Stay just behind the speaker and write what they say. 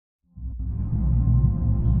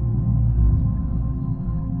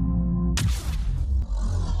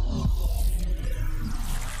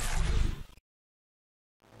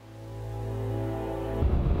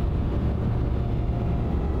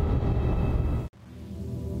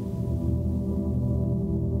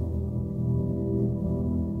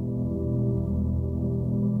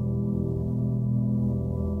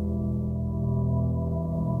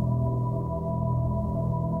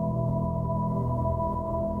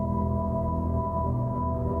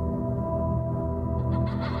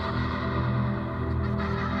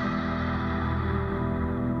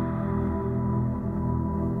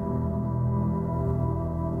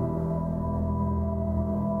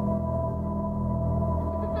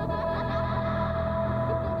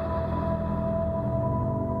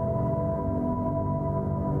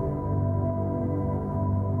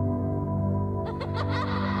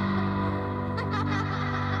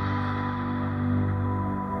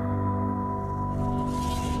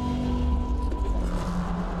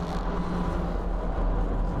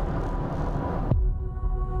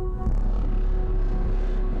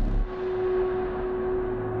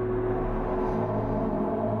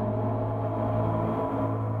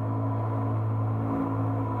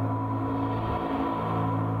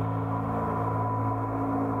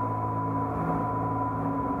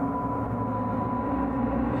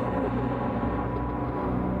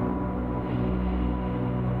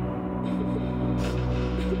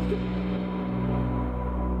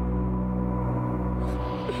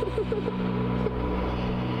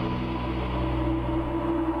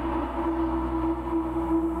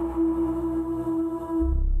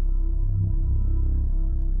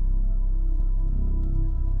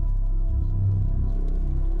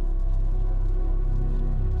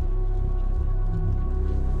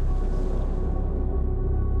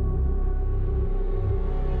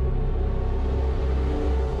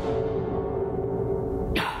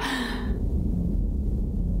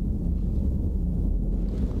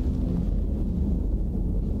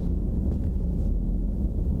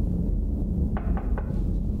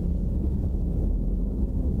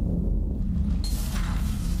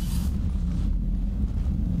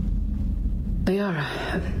Liara,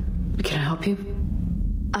 can I help you?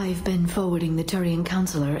 I've been forwarding the Turian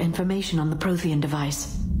Counselor information on the Prothean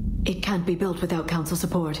device. It can't be built without Council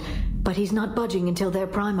support, but he's not budging until their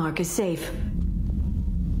Primarch is safe.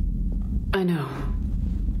 I know.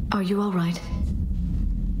 Are you all right?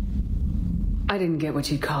 I didn't get what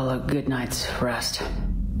you'd call a good night's rest.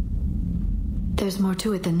 There's more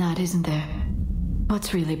to it than that, isn't there?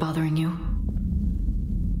 What's really bothering you?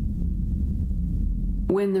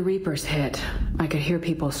 When the Reapers hit, I could hear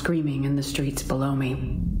people screaming in the streets below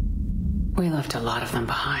me. We left a lot of them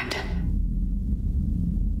behind.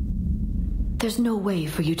 There's no way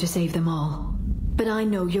for you to save them all. But I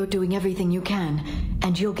know you're doing everything you can,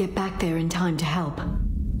 and you'll get back there in time to help.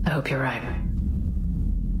 I hope you're right.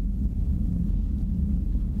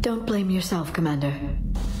 Don't blame yourself, Commander.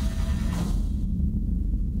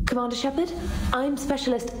 Commander Shepard, I'm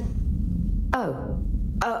Specialist...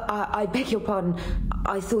 I beg your pardon.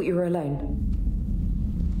 I thought you were alone.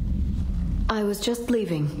 I was just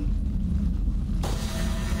leaving.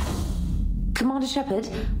 Commander Shepard,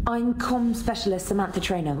 I'm Comm Specialist Samantha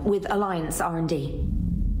Traynor with Alliance R&D.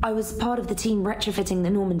 I was part of the team retrofitting the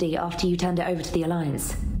Normandy after you turned it over to the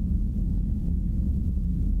Alliance.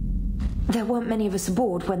 There weren't many of us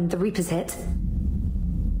aboard when the Reapers hit.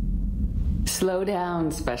 Slow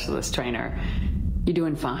down, Specialist Trainer. You're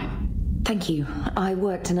doing fine. Thank you. I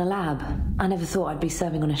worked in a lab. I never thought I'd be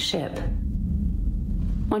serving on a ship.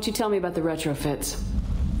 Why don't you tell me about the retrofits?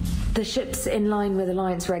 The ship's in line with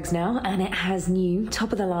Alliance regs now, and it has new,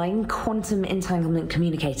 top-of-the-line quantum entanglement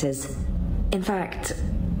communicators. In fact,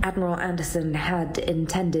 Admiral Anderson had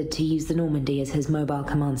intended to use the Normandy as his mobile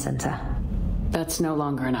command center. That's no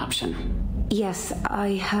longer an option. Yes,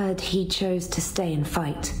 I heard he chose to stay and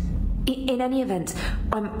fight. In any event,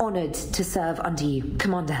 I'm honored to serve under you,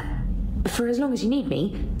 Commander. For as long as you need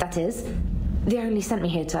me, that is. They only sent me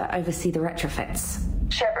here to oversee the retrofits.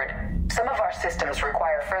 Shepard, some of our systems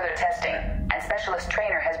require further testing, and Specialist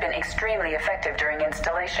Trainer has been extremely effective during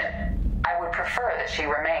installation. I would prefer that she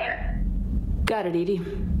remain. Got it, Edie.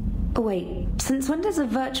 Oh, wait, since when does a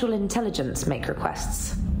virtual intelligence make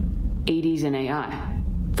requests? Edie's an AI.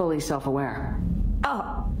 Fully self-aware.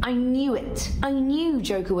 Oh, I knew it. I knew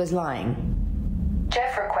Joker was lying.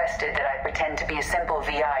 Jeff requested that I pretend to be a simple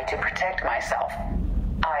VI to protect myself.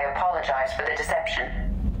 I apologize for the deception.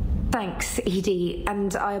 Thanks, Edie,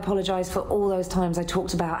 and I apologize for all those times I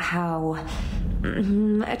talked about how...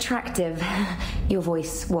 attractive your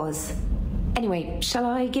voice was. Anyway, shall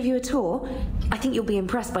I give you a tour? I think you'll be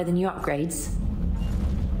impressed by the new upgrades.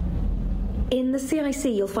 In the CIC,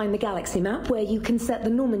 you'll find the galaxy map where you can set the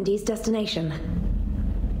Normandy's destination.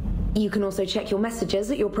 You can also check your messages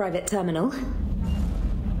at your private terminal.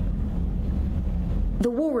 The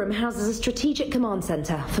War Room houses a strategic command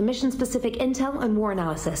center for mission-specific intel and war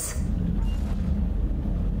analysis.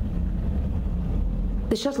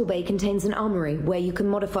 The shuttle bay contains an armory where you can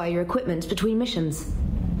modify your equipment between missions.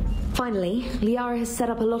 Finally, Liara has set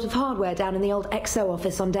up a lot of hardware down in the old XO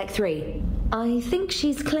office on Deck 3. I think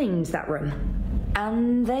she's claimed that room.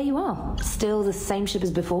 And there you are. Still the same ship as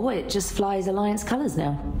before, it just flies Alliance colors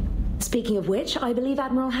now. Speaking of which, I believe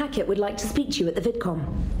Admiral Hackett would like to speak to you at the VidCom.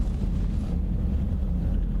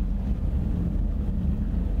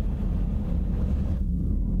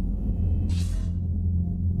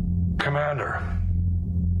 Commander,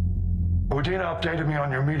 Udina updated me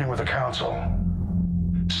on your meeting with the Council.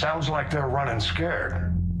 Sounds like they're running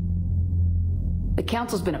scared. The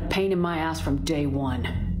Council's been a pain in my ass from day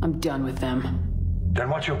one. I'm done with them. Then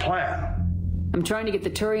what's your plan? I'm trying to get the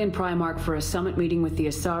Turian Primarch for a summit meeting with the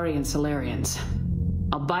Asari and Solarians.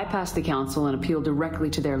 I'll bypass the Council and appeal directly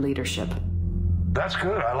to their leadership. That's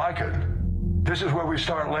good, I like it. This is where we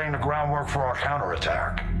start laying the groundwork for our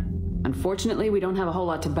counterattack. Unfortunately, we don't have a whole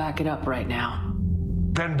lot to back it up right now.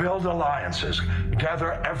 Then build alliances.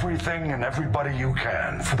 Gather everything and everybody you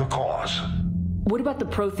can for the cause. What about the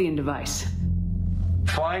Prothean device?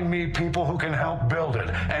 Find me people who can help build it,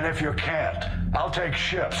 and if you can't, I'll take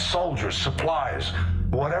ships, soldiers, supplies,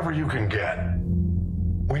 whatever you can get.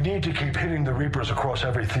 We need to keep hitting the Reapers across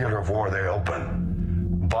every theater of war they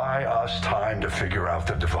open. Buy us time to figure out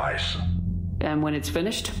the device. And when it's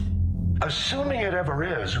finished? Assuming it ever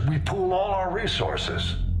is, we pool all our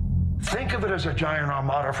resources. Think of it as a giant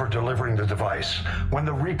armada for delivering the device, when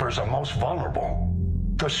the Reapers are most vulnerable.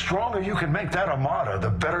 The stronger you can make that armada,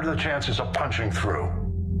 the better the chances of punching through.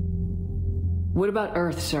 What about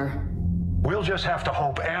Earth, sir? We'll just have to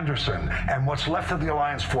hope Anderson and what's left of the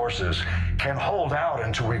Alliance forces can hold out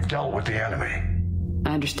until we've dealt with the enemy.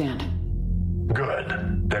 I understand.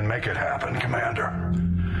 Good. Then make it happen, Commander.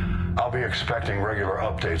 I'll be expecting regular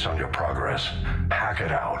updates on your progress. Hack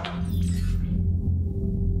it out.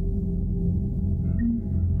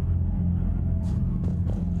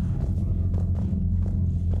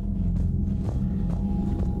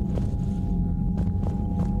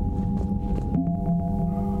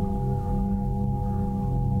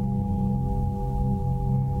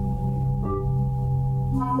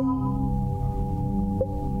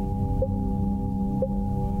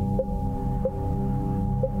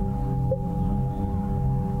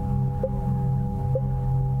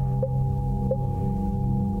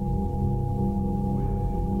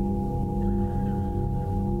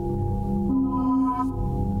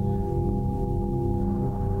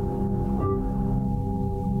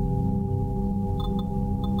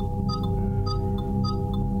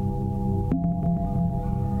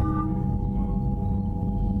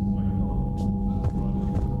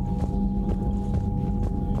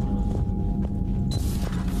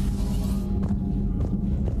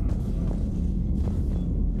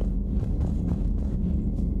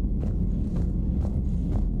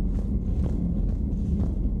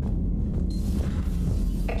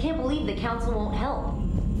 believe the Council won't help.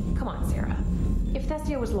 Come on, Sarah. If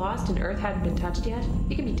Thestia was lost and Earth hadn't been touched yet,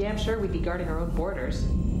 you can be damn sure we'd be guarding our own borders.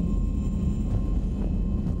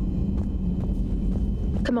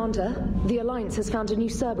 Commander, the Alliance has found a new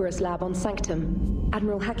Cerberus lab on Sanctum.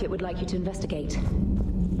 Admiral Hackett would like you to investigate.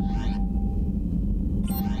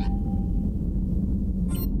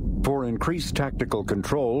 For increased tactical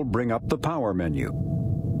control, bring up the power menu.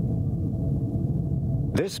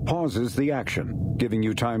 This pauses the action, giving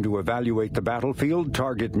you time to evaluate the battlefield,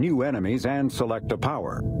 target new enemies, and select a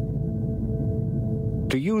power.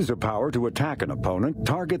 To use a power to attack an opponent,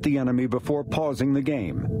 target the enemy before pausing the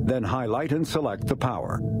game, then highlight and select the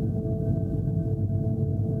power.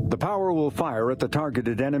 The power will fire at the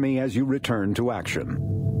targeted enemy as you return to action.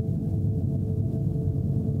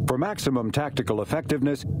 For maximum tactical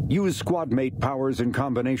effectiveness, use squad mate powers in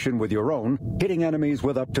combination with your own, hitting enemies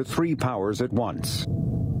with up to 3 powers at once.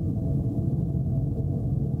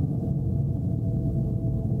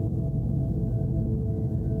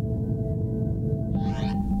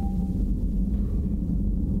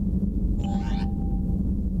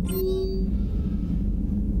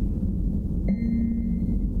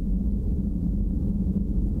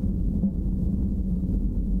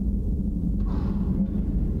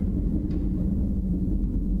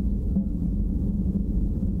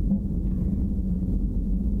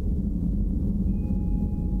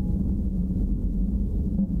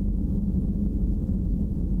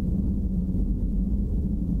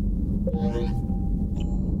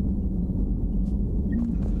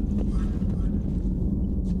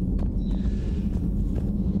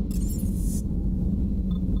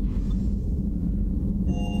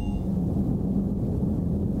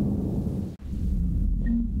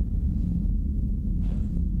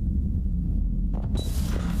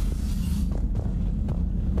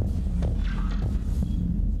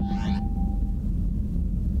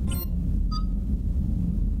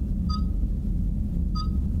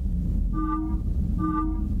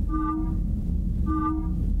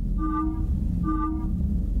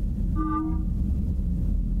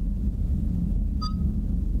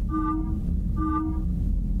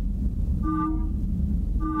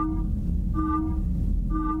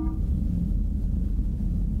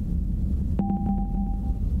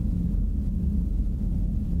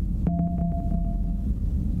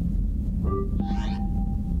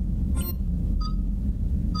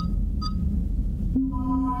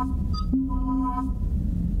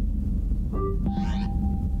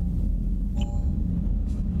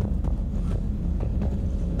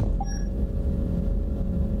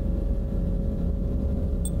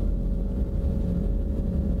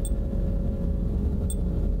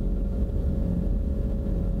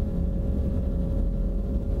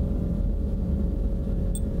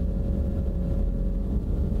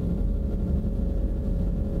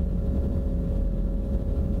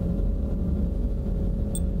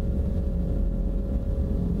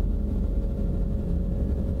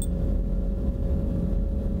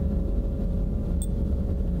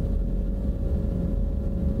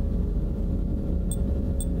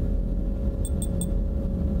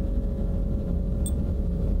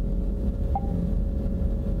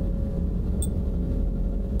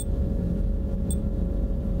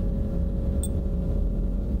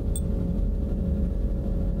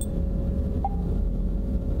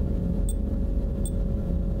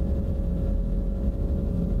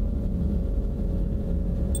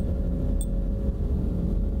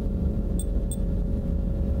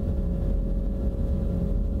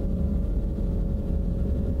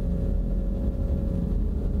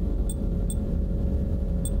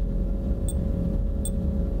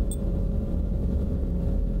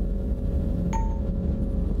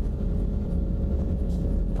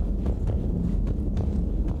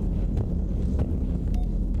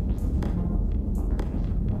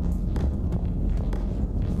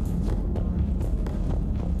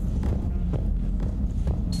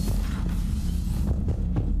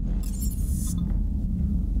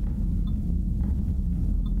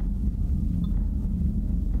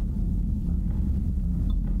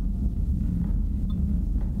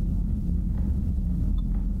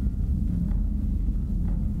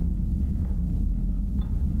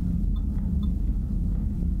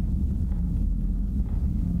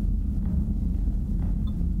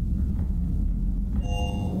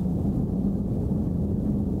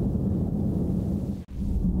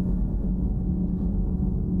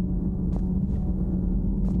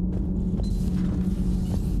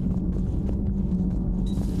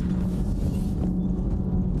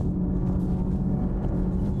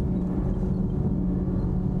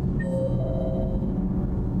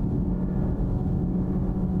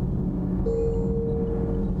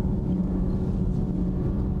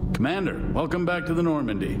 Commander, welcome back to the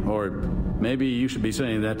Normandy. Or maybe you should be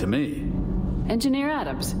saying that to me. Engineer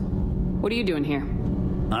Adams, what are you doing here?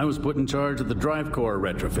 I was put in charge of the drive core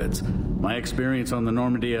retrofits. My experience on the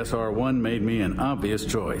Normandy SR-1 made me an obvious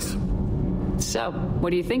choice. So,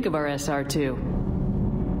 what do you think of our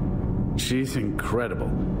SR-2? She's incredible.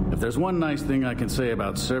 If there's one nice thing I can say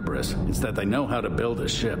about Cerberus, it's that they know how to build a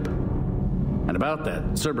ship. And about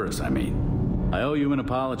that, Cerberus, I mean, I owe you an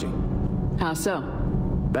apology. How so?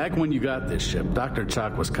 Back when you got this ship, Dr.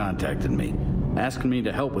 Chalk was contacting me, asking me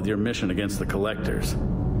to help with your mission against the Collectors.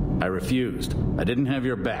 I refused. I didn't have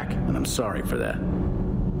your back, and I'm sorry for that.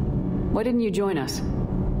 Why didn't you join us?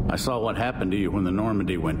 I saw what happened to you when the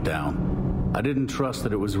Normandy went down. I didn't trust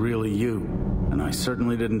that it was really you, and I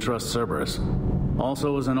certainly didn't trust Cerberus.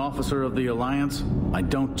 Also, as an officer of the Alliance, I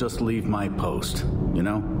don't just leave my post, you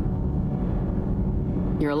know?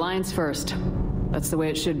 Your Alliance first. That's the way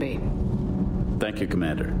it should be. Thank you,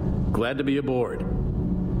 Commander. Glad to be aboard.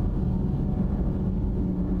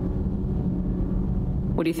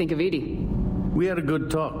 What do you think of Edie? We had a good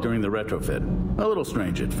talk during the retrofit. A little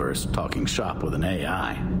strange at first, talking shop with an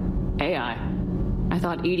AI. AI? I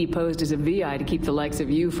thought Edie posed as a VI to keep the likes of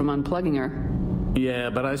you from unplugging her. Yeah,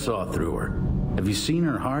 but I saw through her. Have you seen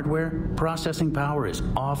her hardware? Processing power is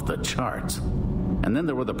off the charts. And then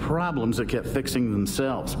there were the problems that kept fixing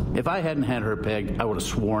themselves. If I hadn't had her pegged, I would have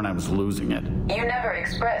sworn I was losing it. You never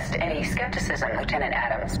expressed any skepticism, Lieutenant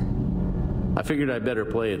Adams. I figured I'd better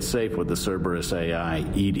play it safe with the Cerberus AI,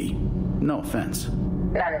 Edie. No offense.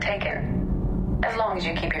 None taken. As long as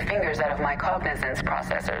you keep your fingers out of my cognizance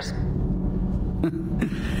processors.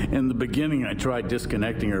 In the beginning, I tried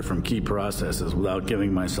disconnecting her from key processes without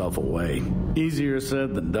giving myself away. Easier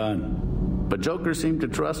said than done. But Joker seemed to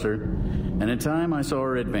trust her, and in time I saw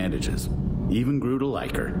her advantages. Even grew to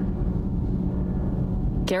like her.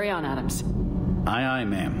 Carry on, Adams. Aye, aye,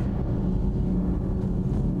 ma'am.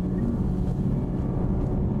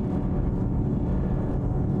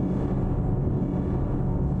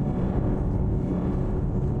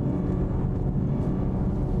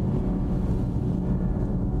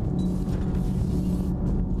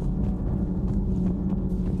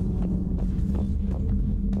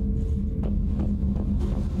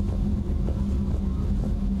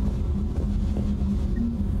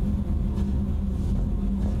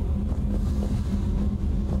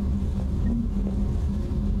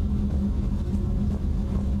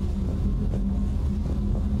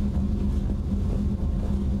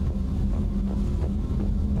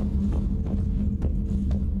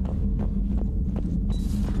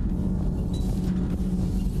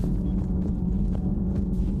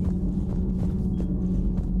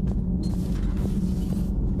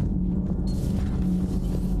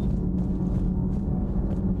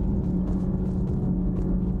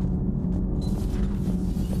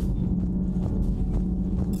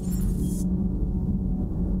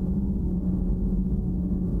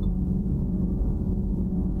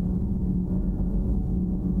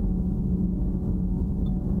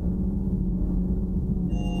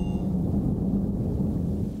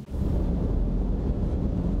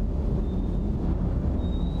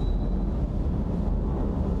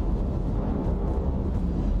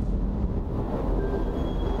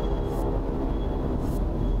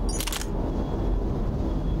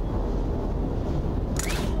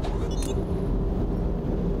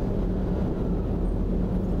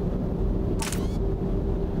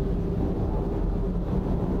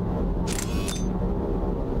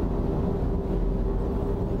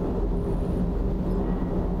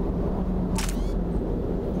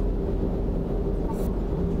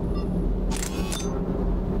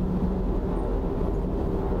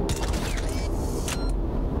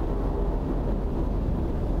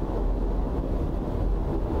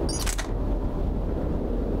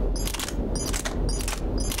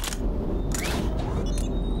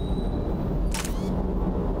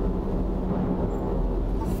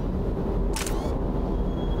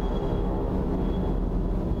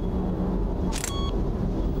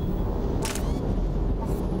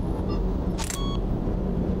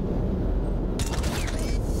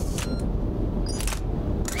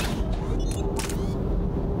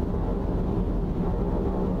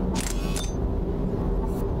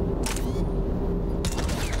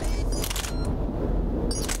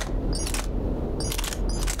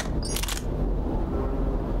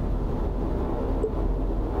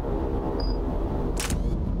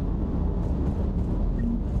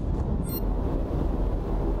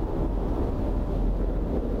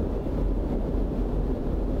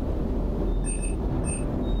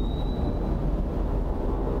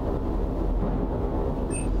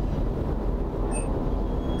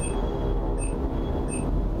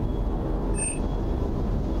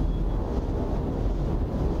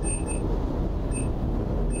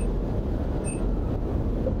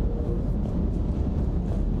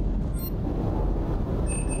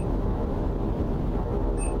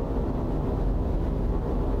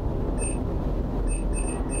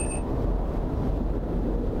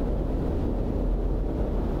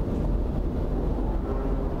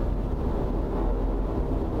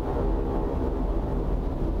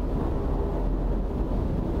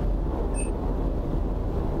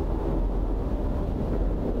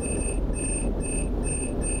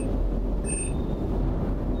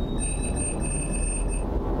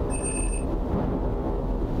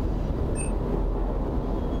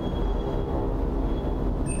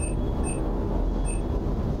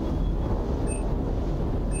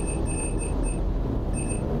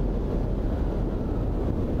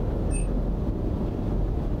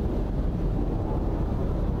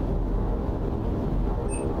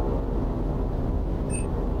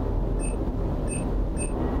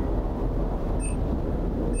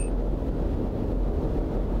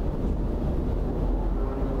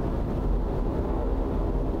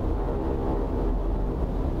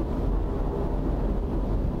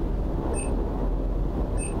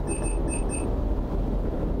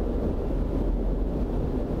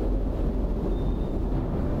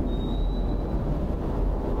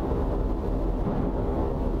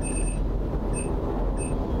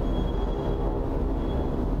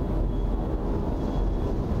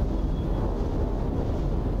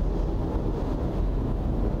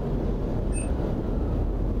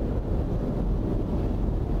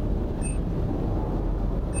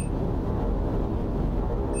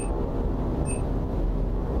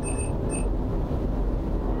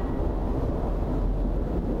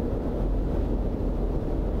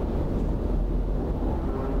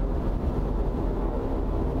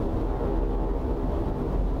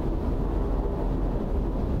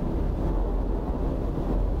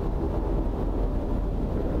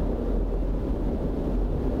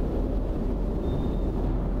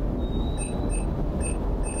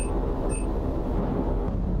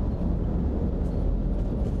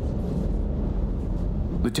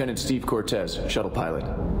 Lieutenant Steve Cortez, shuttle pilot.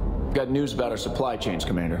 Got news about our supply chains,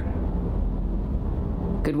 Commander.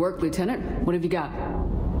 Good work, Lieutenant. What have you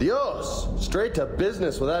got? Dios! Straight to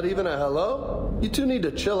business without even a hello? You two need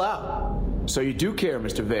to chill out. So you do care,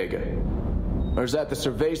 Mr. Vega? Or is that the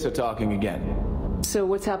Cerveza talking again? So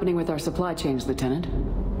what's happening with our supply chains, Lieutenant?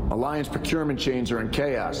 Alliance procurement chains are in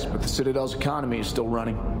chaos, but the Citadel's economy is still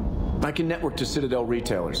running. I can network to Citadel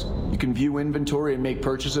retailers. You can view inventory and make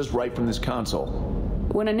purchases right from this console.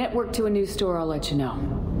 When I network to a new store, I'll let you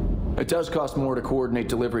know. It does cost more to coordinate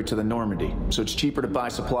delivery to the Normandy, so it's cheaper to buy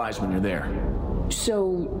supplies when you're there.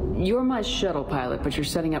 So, you're my shuttle pilot, but you're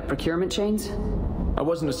setting up procurement chains? I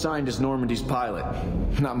wasn't assigned as Normandy's pilot.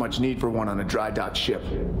 Not much need for one on a dry dock ship.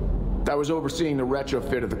 I was overseeing the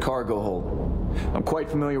retrofit of the cargo hold. I'm quite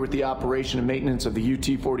familiar with the operation and maintenance of the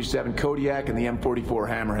UT-47 Kodiak and the M44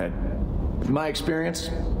 Hammerhead. With my experience,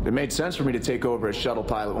 it made sense for me to take over as shuttle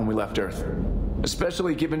pilot when we left Earth.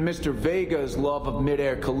 Especially given Mr. Vega's love of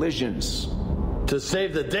mid-air collisions. To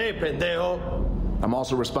save the day, pendejo! I'm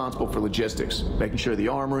also responsible for logistics, making sure the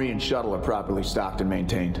armory and shuttle are properly stocked and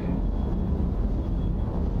maintained.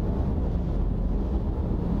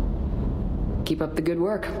 Keep up the good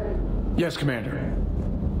work. Yes, Commander.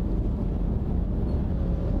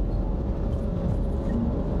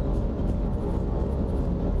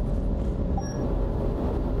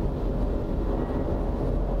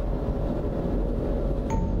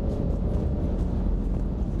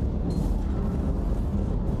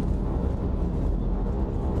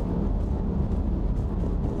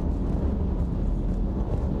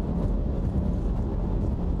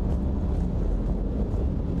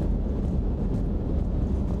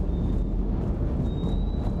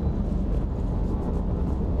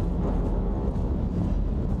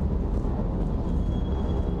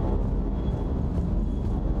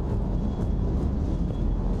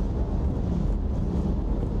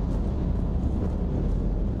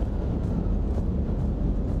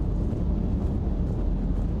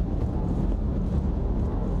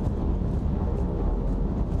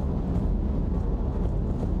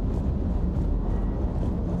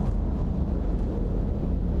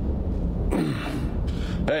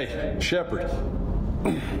 Hey, Shepard.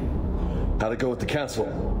 How'd it go with the council?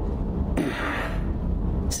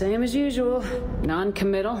 Same as usual.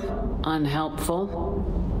 Non-committal, unhelpful.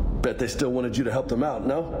 Bet they still wanted you to help them out,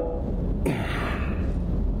 no?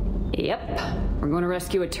 Yep. We're going to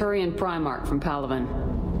rescue a Turian Primarch from Palaven.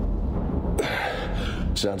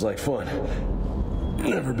 Sounds like fun.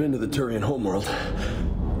 Never been to the Turian homeworld.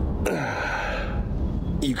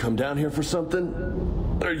 You come down here for something?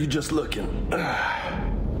 Or are you just looking?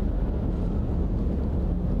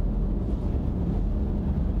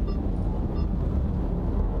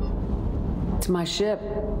 It's my ship.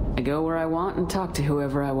 I go where I want and talk to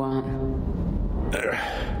whoever I want.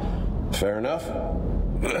 Fair enough.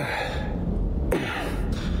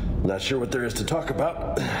 Not sure what there is to talk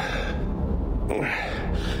about.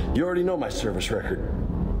 You already know my service record.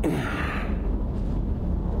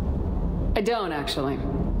 I don't, actually.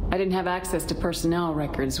 I didn't have access to personnel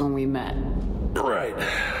records when we met. Right.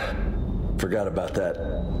 Forgot about that.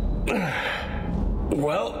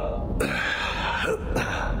 Well...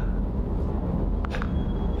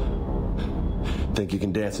 Think you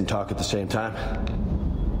can dance and talk at the same time?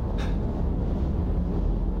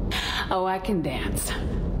 Oh, I can dance.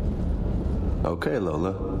 Okay,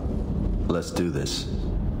 Lola. Let's do this.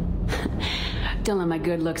 Don't let my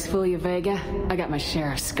good looks fool you, Vega. I got my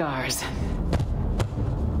share of scars.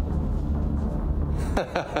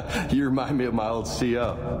 You remind me of my old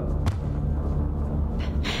CO.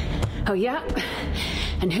 Oh, yeah?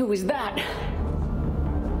 And who was that?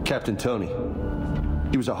 Captain Tony.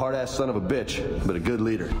 He was a hard-ass son of a bitch, but a good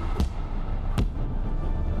leader.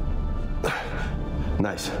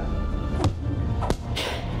 Nice.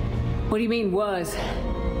 What do you mean, was?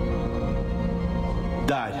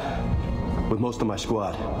 Died. With most of my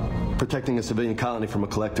squad. Protecting a civilian colony from a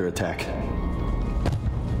collector attack.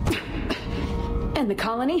 And the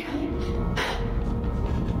colony?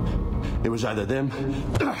 It was either them,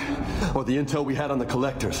 or the intel we had on the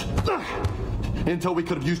collectors. Intel we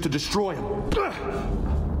could have used to destroy them.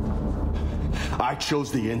 I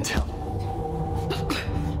chose the intel.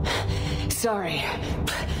 Sorry.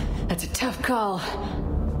 That's a tough call.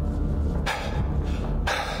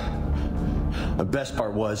 The best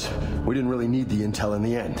part was, we didn't really need the intel in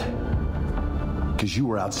the end. Because you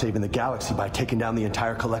were out saving the galaxy by taking down the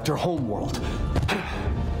entire collector homeworld.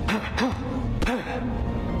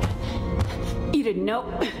 You didn't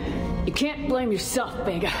know. You can't blame yourself,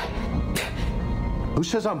 Vega. Who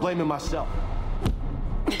says I'm blaming myself?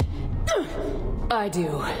 I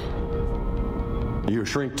do. Are you a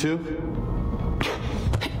shrink too?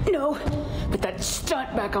 No, but that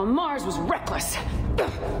stunt back on Mars was reckless.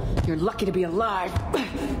 You're lucky to be alive.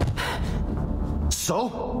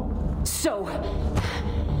 So? So,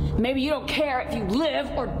 maybe you don't care if you live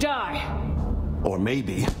or die. Or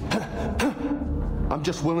maybe... I'm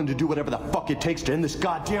just willing to do whatever the fuck it takes to end this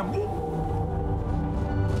goddamn...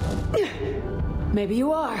 Maybe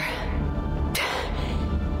you are.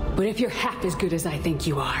 But if you're half as good as I think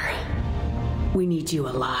you are, we need you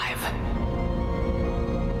alive.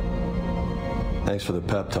 Thanks for the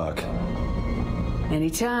pep talk.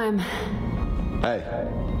 Anytime. Hey.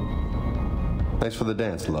 Thanks for the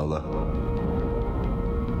dance, Lola.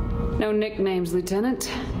 No nicknames, Lieutenant.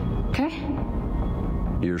 Okay?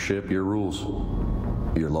 Your ship, your rules.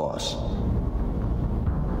 Your loss.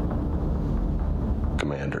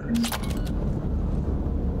 Commander.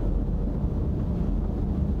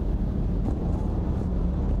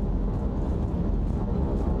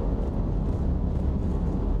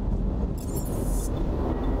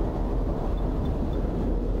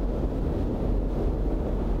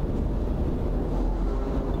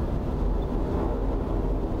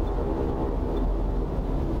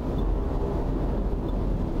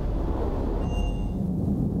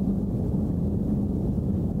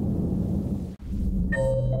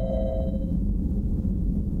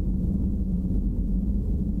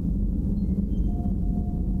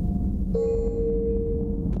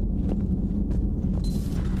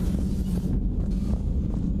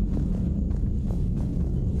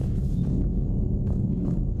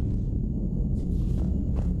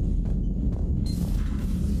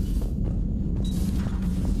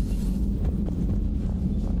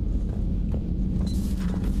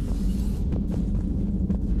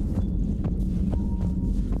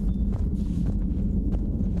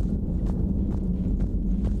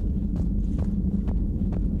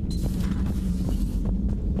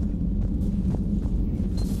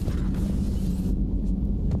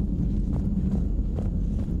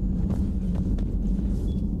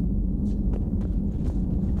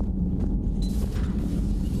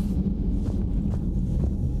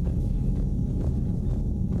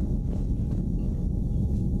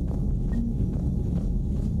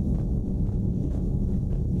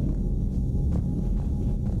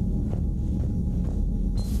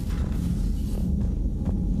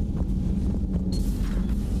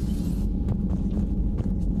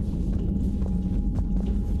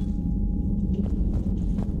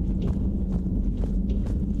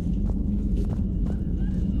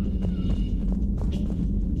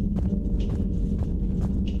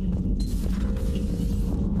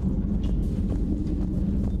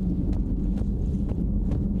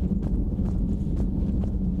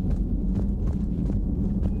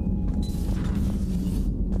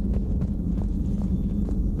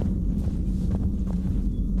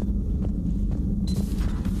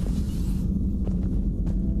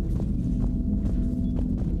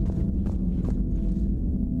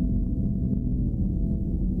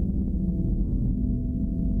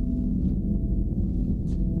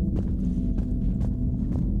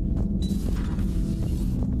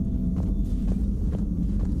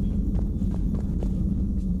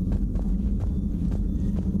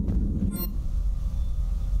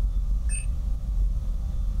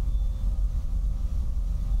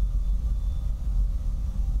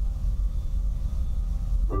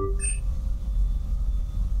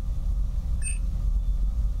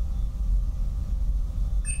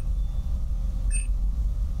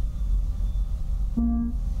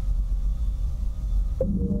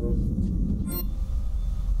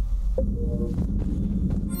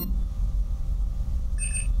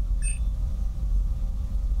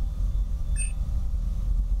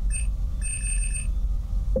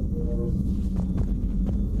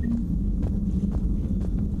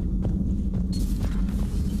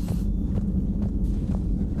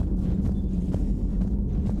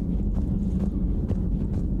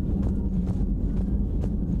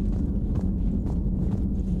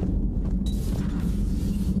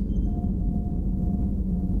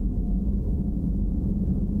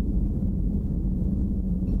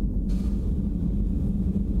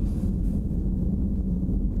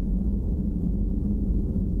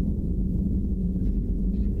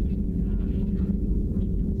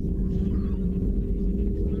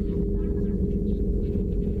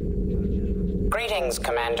 Greetings,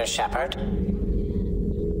 Commander Shepard.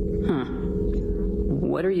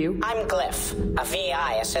 What are you? I'm Glyph, a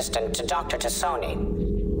VI assistant to Dr.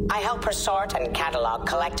 Tassoni. I help her sort and catalog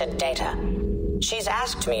collected data. She's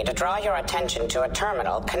asked me to draw your attention to a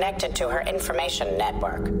terminal connected to her information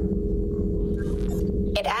network.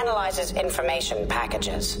 It analyzes information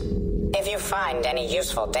packages. If you find any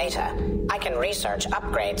useful data, I can research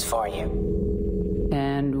upgrades for you.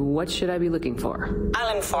 And what should I be looking for?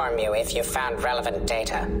 I'll inform you if you found relevant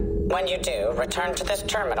data. When you do, return to this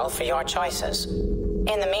terminal for your choices.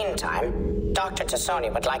 In the meantime, Dr.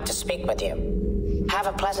 Tassoni would like to speak with you. Have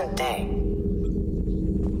a pleasant day.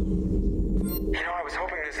 You know, I was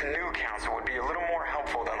hoping this new council would be a little more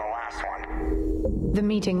helpful than the last one. The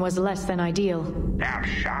meeting was less than ideal. I'm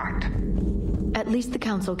shocked. At least the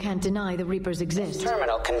council can't deny the Reapers exist. This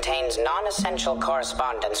terminal contains non-essential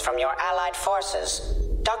correspondence from your allied forces.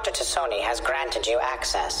 Dr. Tassoni has granted you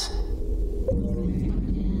access.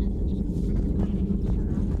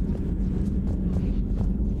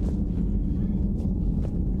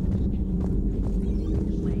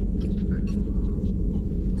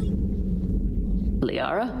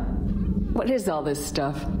 Liara? What is all this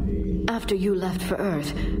stuff? After you left for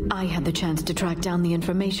Earth, I had the chance to track down the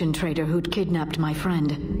information trader who'd kidnapped my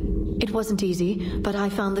friend. It wasn't easy, but I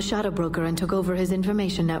found the Shadow Broker and took over his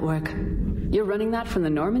information network. You're running that from the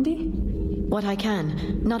Normandy? What I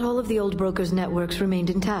can. Not all of the old broker's networks remained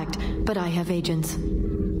intact, but I have agents.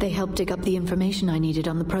 They helped dig up the information I needed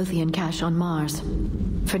on the Prothean cache on Mars.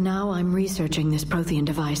 For now, I'm researching this Prothean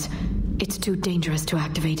device. It's too dangerous to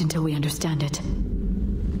activate until we understand it.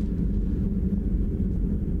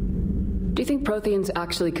 Do you think Protheans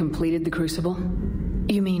actually completed the Crucible?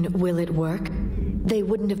 You mean, will it work? They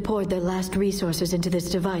wouldn't have poured their last resources into this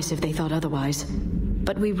device if they thought otherwise.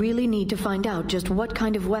 But we really need to find out just what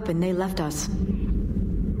kind of weapon they left us.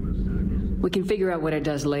 We can figure out what it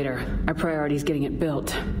does later. Our priority is getting it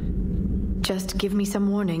built. Just give me some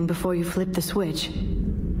warning before you flip the switch.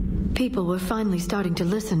 People were finally starting to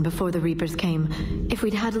listen before the Reapers came. If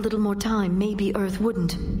we'd had a little more time, maybe Earth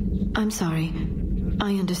wouldn't. I'm sorry.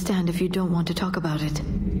 I understand if you don't want to talk about it.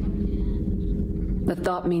 The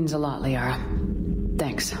thought means a lot, Liara.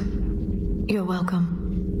 Thanks. You're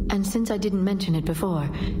welcome. And since I didn't mention it before,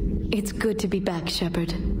 it's good to be back,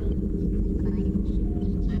 Shepard.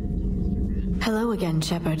 Hello again,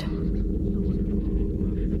 Shepard.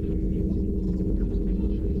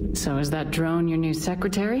 So is that drone your new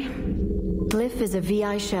secretary? Glyph is a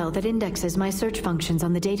VI shell that indexes my search functions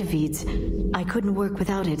on the data feeds. I couldn't work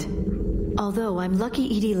without it. Although I'm lucky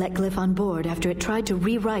Edie let Glyph on board after it tried to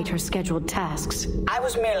rewrite her scheduled tasks. I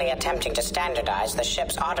was merely attempting to standardize the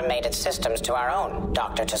ship's automated systems to our own,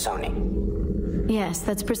 Dr. Tassoni. Yes,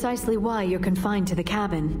 that's precisely why you're confined to the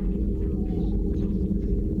cabin.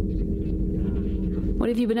 What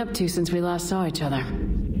have you been up to since we last saw each other?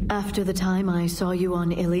 After the time I saw you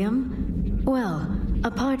on Ilium? Well,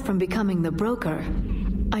 apart from becoming the broker,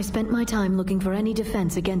 I spent my time looking for any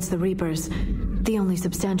defense against the Reapers. The only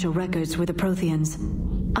substantial records were the Protheans.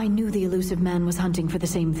 I knew the elusive man was hunting for the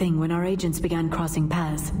same thing when our agents began crossing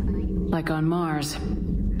paths. Like on Mars.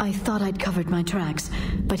 I thought I'd covered my tracks,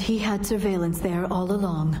 but he had surveillance there all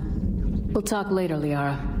along. We'll talk later,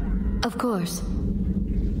 Liara. Of course.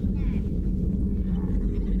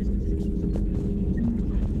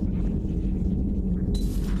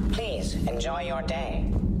 Please, enjoy your day.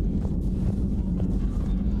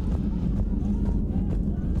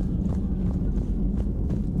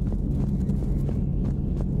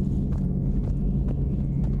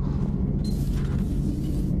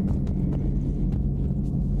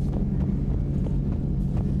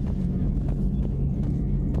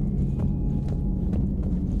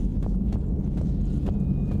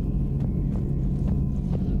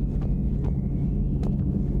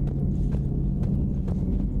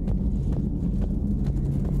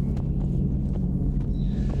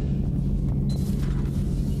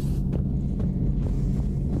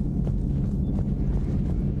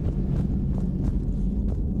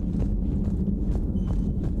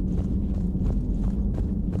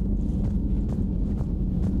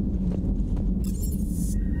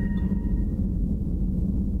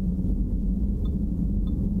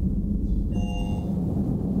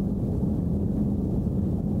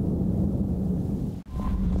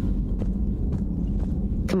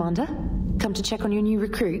 Commander? Come to check on your new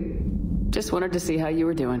recruit? Just wanted to see how you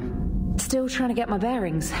were doing. Still trying to get my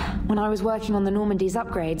bearings. When I was working on the Normandy's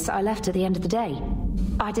upgrades, I left at the end of the day.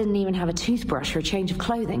 I didn't even have a toothbrush or a change of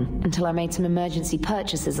clothing until I made some emergency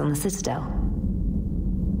purchases on the Citadel.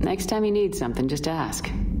 Next time you need something, just ask.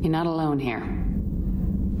 You're not alone here.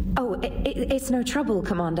 Oh, it's no trouble,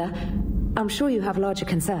 Commander. I'm sure you have larger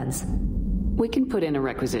concerns. We can put in a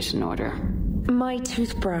requisition order. My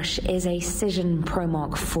toothbrush is a Cision Pro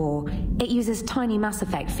Mark IV. It uses tiny Mass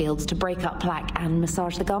Effect fields to break up plaque and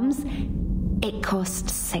massage the gums. It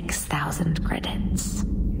costs 6,000 credits.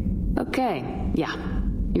 Okay, yeah.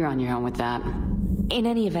 You're on your own with that. In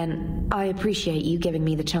any event, I appreciate you giving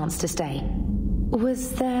me the chance to stay.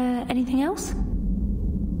 Was there anything else?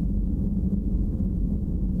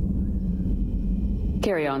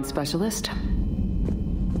 Carry on, Specialist.